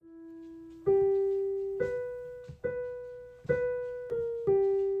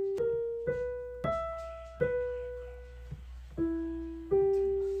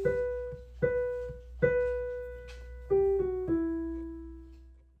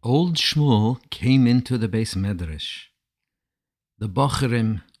Old Shmuel came into the Beis Medrash. The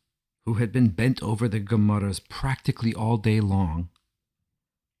Bocherim, who had been bent over the Gemaras practically all day long,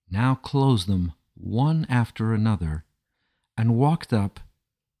 now closed them one after another and walked up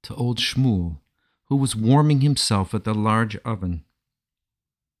to old Shmuel, who was warming himself at the large oven.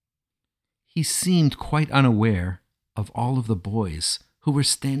 He seemed quite unaware of all of the boys who were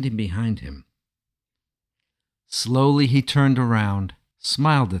standing behind him. Slowly he turned around,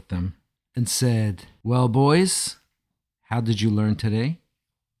 smiled at them, and said, "Well, boys, how did you learn today?"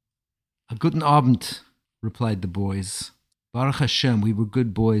 "A guten Abend," replied the boys. "Baruch Hashem, we were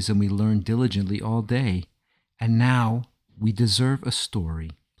good boys and we learned diligently all day, and now we deserve a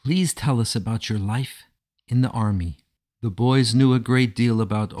story. Please tell us about your life in the army." The boys knew a great deal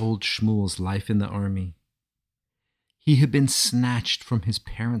about old Shmuel's life in the army. He had been snatched from his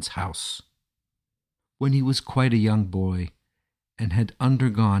parents' house when he was quite a young boy and had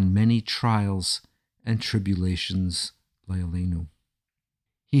undergone many trials and tribulations. Le'aleinu.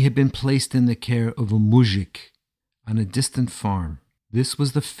 He had been placed in the care of a mujik on a distant farm. This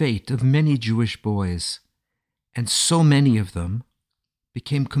was the fate of many Jewish boys, and so many of them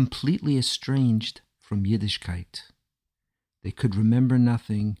became completely estranged from Yiddishkeit. They could remember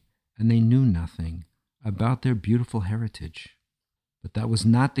nothing, and they knew nothing about their beautiful heritage. But that was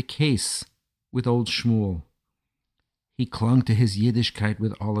not the case with old Shmuel. He clung to his Yiddishkeit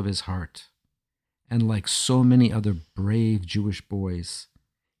with all of his heart, and like so many other brave Jewish boys,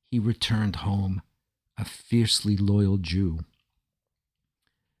 he returned home a fiercely loyal Jew.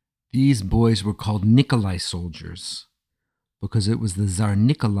 These boys were called Nikolai soldiers, because it was the Tsar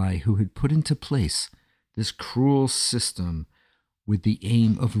Nikolai who had put into place this cruel system with the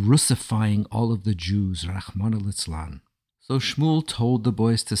aim of Russifying all of the Jews, Rachmana litzlan. So Shmuel told the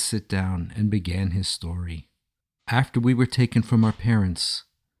boys to sit down and began his story. After we were taken from our parents,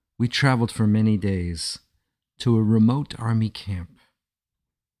 we traveled for many days to a remote army camp.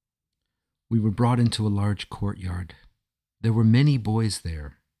 We were brought into a large courtyard. There were many boys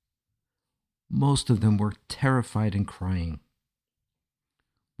there. Most of them were terrified and crying.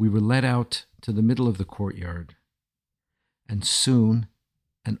 We were led out to the middle of the courtyard, and soon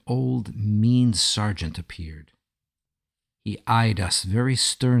an old, mean sergeant appeared. He eyed us very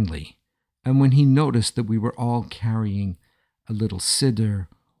sternly, and when he noticed that we were all carrying a little cheder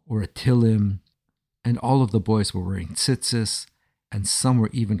or a tilim, and all of the boys were wearing tzitzis, and some were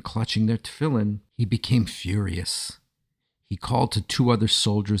even clutching their tefillin, he became furious. He called to two other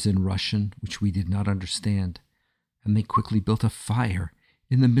soldiers in Russian, which we did not understand, and they quickly built a fire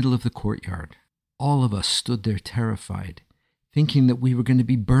in the middle of the courtyard. All of us stood there terrified, thinking that we were going to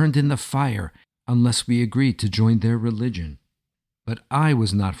be burned in the fire unless we agreed to join their religion. But I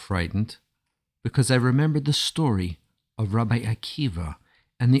was not frightened, because I remembered the story of Rabbi Akiva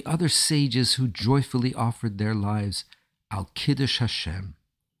and the other sages who joyfully offered their lives al Kiddush Hashem,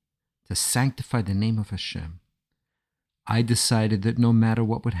 to sanctify the name of Hashem. I decided that no matter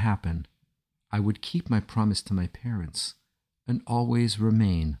what would happen, I would keep my promise to my parents and always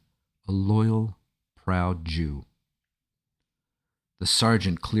remain a loyal, proud Jew. The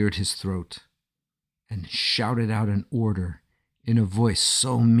sergeant cleared his throat and shouted out an order in a voice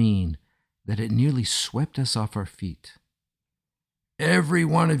so mean that it nearly swept us off our feet. "Every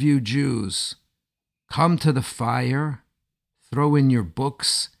one of you Jews, come to the fire, throw in your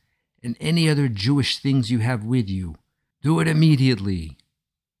books and any other Jewish things you have with you. Do it immediately."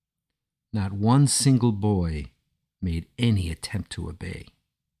 Not one single boy made any attempt to obey.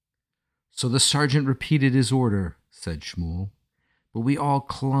 "So the sergeant repeated his order," said Shmuel, "but we all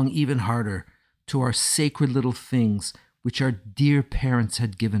clung even harder to our sacred little things which our dear parents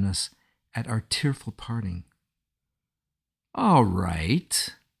had given us at our tearful parting." "All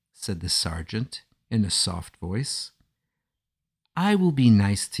right," said the sergeant in a soft voice. "I will be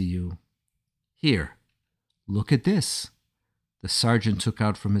nice to you. Here, look at this." The sergeant took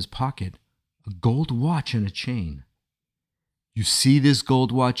out from his pocket a gold watch and a chain. "You see this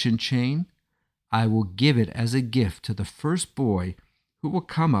gold watch and chain? I will give it as a gift to the first boy who will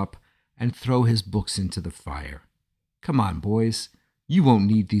come up and throw his books into the fire. Come on, boys. You won't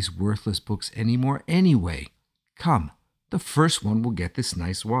need these worthless books anymore anyway. Come, the first one will get this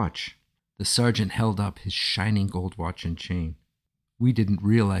nice watch." The sergeant held up his shining gold watch and chain. We didn't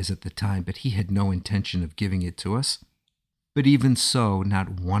realize at the time, but he had no intention of giving it to us. But even so,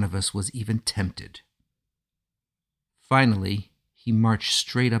 not one of us was even tempted. Finally, he marched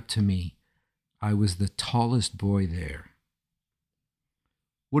straight up to me. I was the tallest boy there.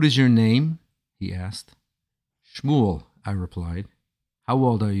 "What is your name?" he asked. "Shmuel," I replied. "How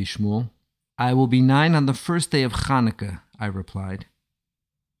old are you, Shmuel?" "I will be 9 on the first day of Hanukkah," I replied.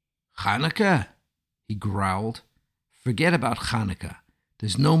 Hanukkah? He growled. Forget about Hanukkah.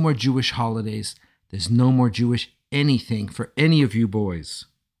 There's no more Jewish holidays. There's no more Jewish anything for any of you boys.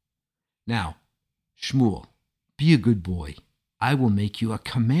 Now, Shmuel, be a good boy. I will make you a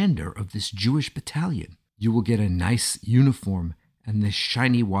commander of this Jewish battalion. You will get a nice uniform and this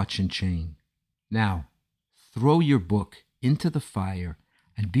shiny watch and chain. Now, throw your book into the fire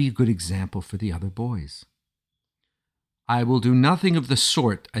and be a good example for the other boys. I will do nothing of the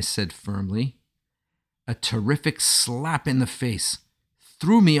sort, I said firmly. A terrific slap in the face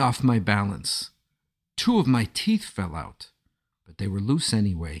threw me off my balance. 2 of my teeth fell out, but they were loose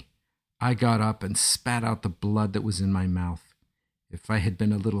anyway. I got up and spat out the blood that was in my mouth. If I had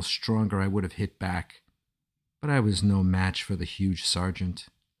been a little stronger, I would have hit back, but I was no match for the huge sergeant.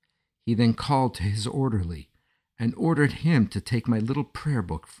 He then called to his orderly and ordered him to take my little prayer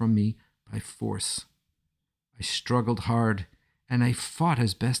book from me by force. I struggled hard, and I fought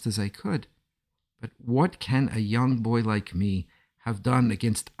as best as I could. But what can a young boy like me have done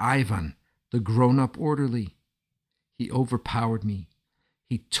against Ivan, the grown-up orderly? He overpowered me.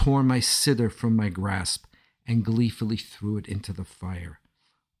 He tore my cheder from my grasp and gleefully threw it into the fire.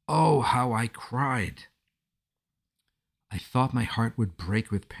 Oh, how I cried! I thought my heart would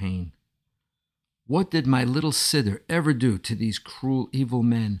break with pain. What did my little cheder ever do to these cruel, evil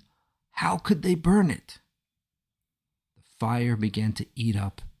men? How could they burn it? The fire began to eat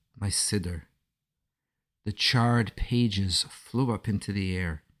up my cheder. The charred pages flew up into the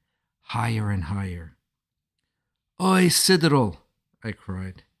air, higher and higher. Oi, Siddur'l, I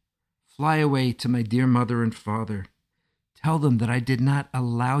cried. Fly away to my dear mother and father. Tell them that I did not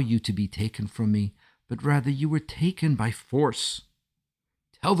allow you to be taken from me, but rather you were taken by force.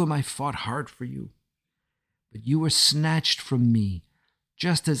 Tell them I fought hard for you, but you were snatched from me,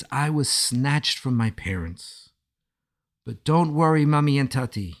 just as I was snatched from my parents. But don't worry, Mummy and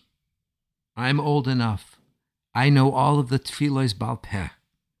Tati. I'm old enough. I know all of the tefillos Baal Peh.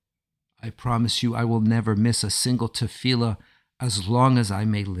 I promise you I will never miss a single tefillah as long as I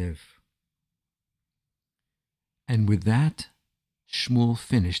may live. And with that, Shmuel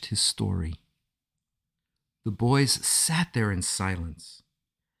finished his story. The boys sat there in silence.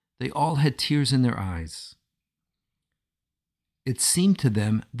 They all had tears in their eyes. It seemed to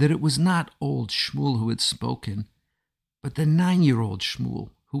them that it was not old Shmuel who had spoken, but the 9-year-old Shmuel,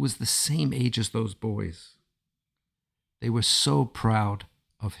 who was the same age as those boys. They were so proud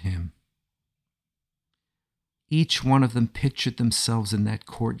of him. Each one of them pictured themselves in that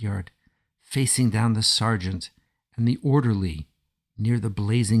courtyard, facing down the sergeant and the orderly near the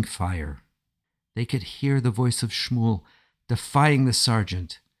blazing fire. They could hear the voice of Shmuel defying the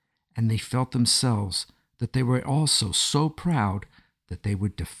sergeant, and they felt themselves that they were also so proud that they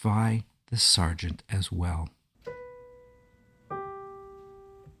would defy the sergeant as well.